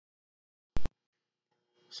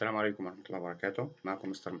السلام عليكم ورحمة الله وبركاته. معكم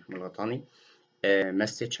مستر محمود الغطاني،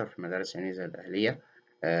 ماس تيتشر في مدارس عنيزة الأهلية،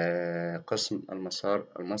 قسم المسار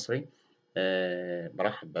المصري.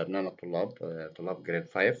 برحب بأبنائنا الطلاب، طلاب جريد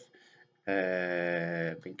 5.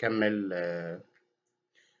 بنكمل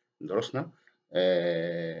دروسنا.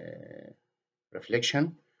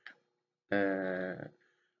 reflection.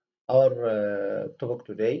 Our topic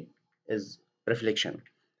today is reflection.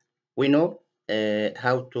 We know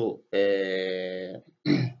how to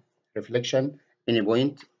reflection any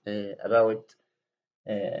point about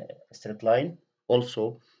a straight line,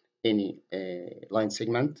 also any line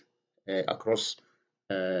segment across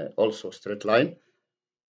also straight line.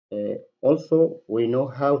 Also, we know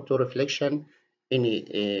how to reflection any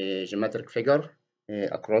geometric figure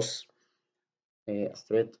across a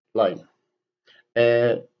straight line.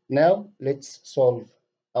 Now let's solve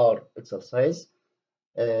our exercise.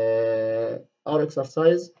 Our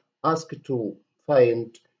exercise asks to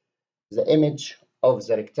find the image of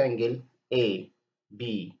the rectangle A,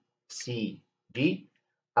 B, C, D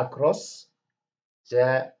across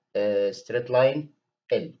the straight line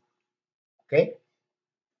L. Okay.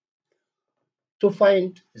 To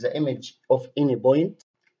find the image of any point,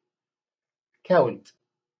 count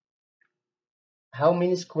how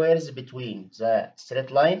many squares between the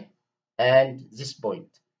straight line and this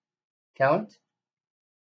point. Count.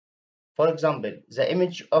 For example, the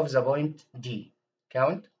image of the point D.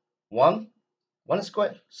 Count one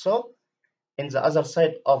square. So in the other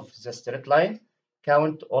side of the straight line,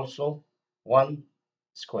 count also one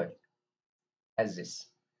square as this.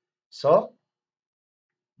 So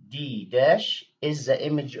D dash is the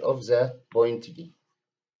image of the point D.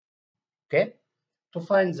 Okay. To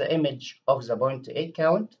find the image of the point A,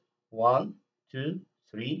 count 1, 2,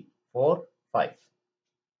 3, 4, 5.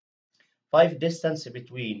 5 distance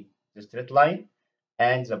between the straight line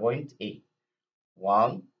and the point A.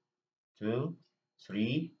 1, 2,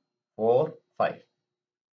 3, 4, 5.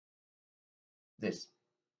 This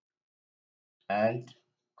and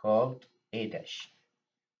called A dash.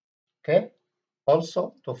 Okay.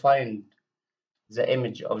 Also, to find the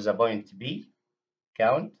image of the point B,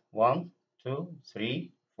 count 1, 2,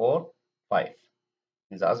 3, 4, 5.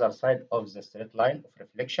 In the other side of the straight line of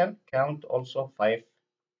reflection, count also 5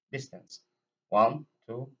 distance. 1,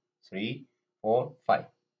 2, 3, 4, 5.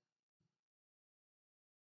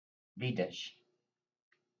 B dash.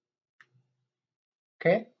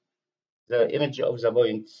 Okay. The image of the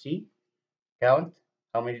point C, count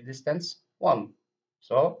how many distance? 1.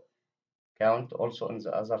 So count also on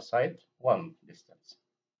the other side 1 distance.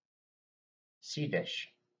 C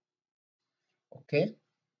dash. Okay.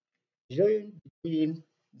 Join between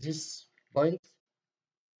this point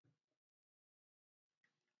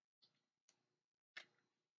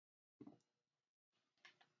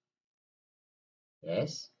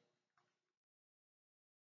yes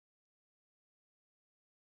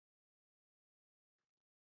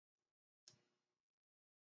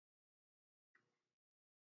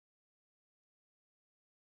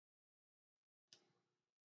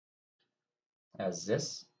as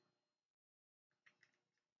this.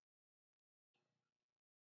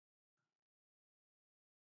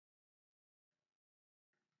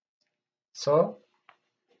 So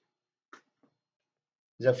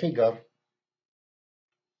the figure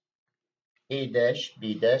A dash,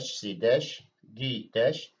 B dash, C dash, D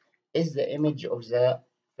dash is the image of the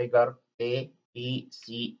figure A, B,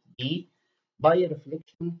 C, D by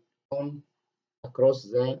reflection on across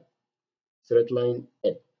the straight line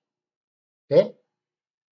L. Okay,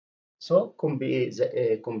 so complete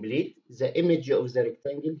the image of the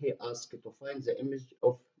rectangle. He asked to find the image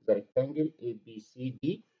of the rectangle A, B, C,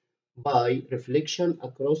 D by reflection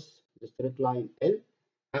across the straight line L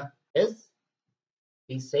as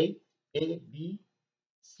he say A, B,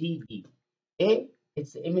 C, D. A,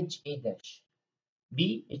 it's image A dash.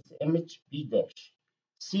 B, it's image B dash.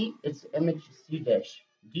 C, it's image C dash.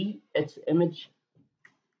 D, it's image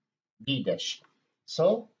D dash.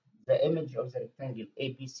 So the image of the rectangle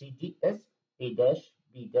ABCD is A dash,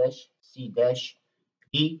 B dash, C dash,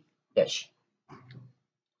 D dash.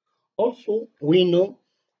 Also, we know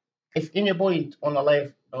if any point on a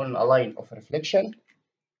line of reflection,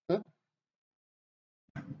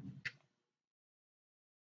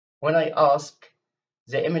 when I ask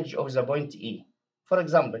the image of the point E, for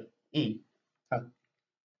example, E,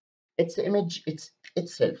 its image it's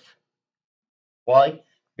itself. Why?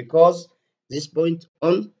 Because this point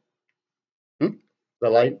on the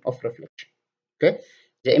line of reflection. Okay,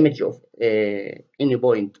 the image of any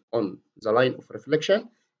point on the line of reflection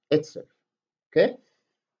itself. Okay.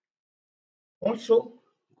 Also,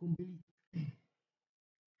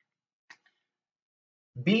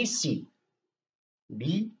 BC,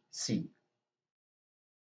 BC,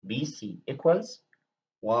 BC equals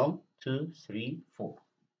 1, 2, 3, 4.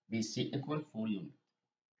 BC equal 4 units.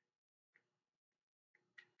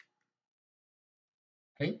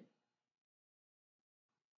 Okay.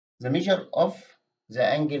 The measure of the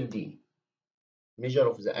angle D. Measure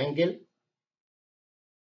of the angle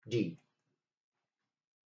D.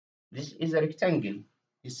 This is a rectangle.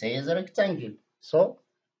 This is a rectangle. So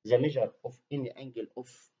the measure of any angle of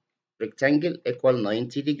rectangle equal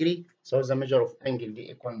 90 degree. So the measure of angle D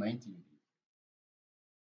equal 90 degree.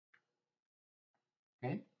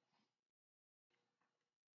 Okay.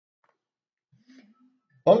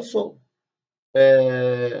 Also,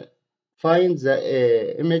 find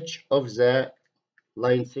the image of the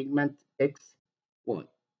line segment XY.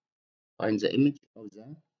 Find the image of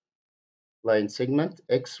the line segment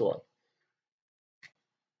XY.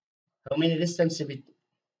 How many distance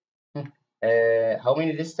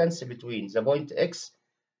between the point X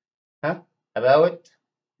about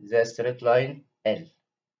the straight line L?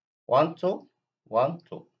 1, 2, 1,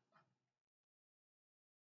 2.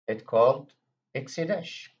 It called X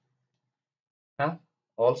dash.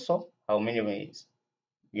 Also, how many ways?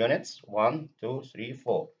 Units? 1, 2, 3,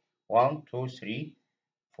 4. 1, 2, 3,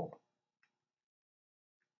 4.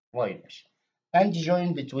 Y dash. And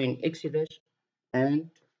join between X dash and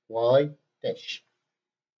Y dash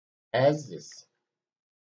as this.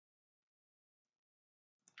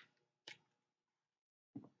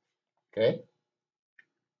 Okay.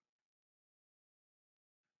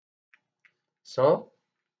 So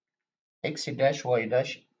X dash Y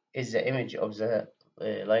dash is the image of the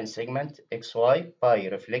line segment XY by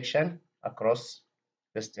reflection across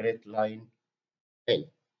the straight line L.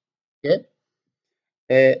 Okay.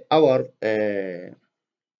 Our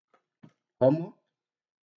homework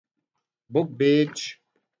book page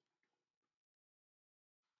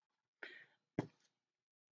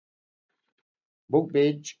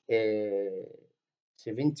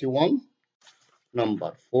 71,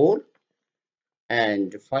 number 4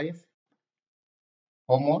 and 5.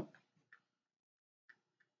 Homework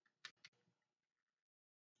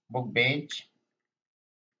book page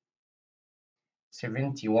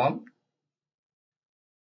 71,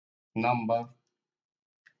 number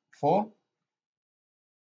 4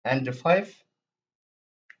 and 5.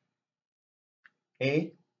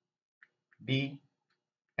 A, B,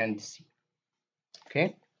 and C.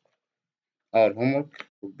 Okay. Our homework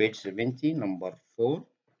book page 70, number 4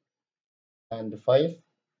 and 5,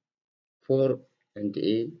 4 and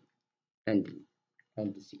A and B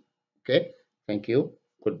and C. Okay. Thank you.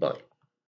 Goodbye.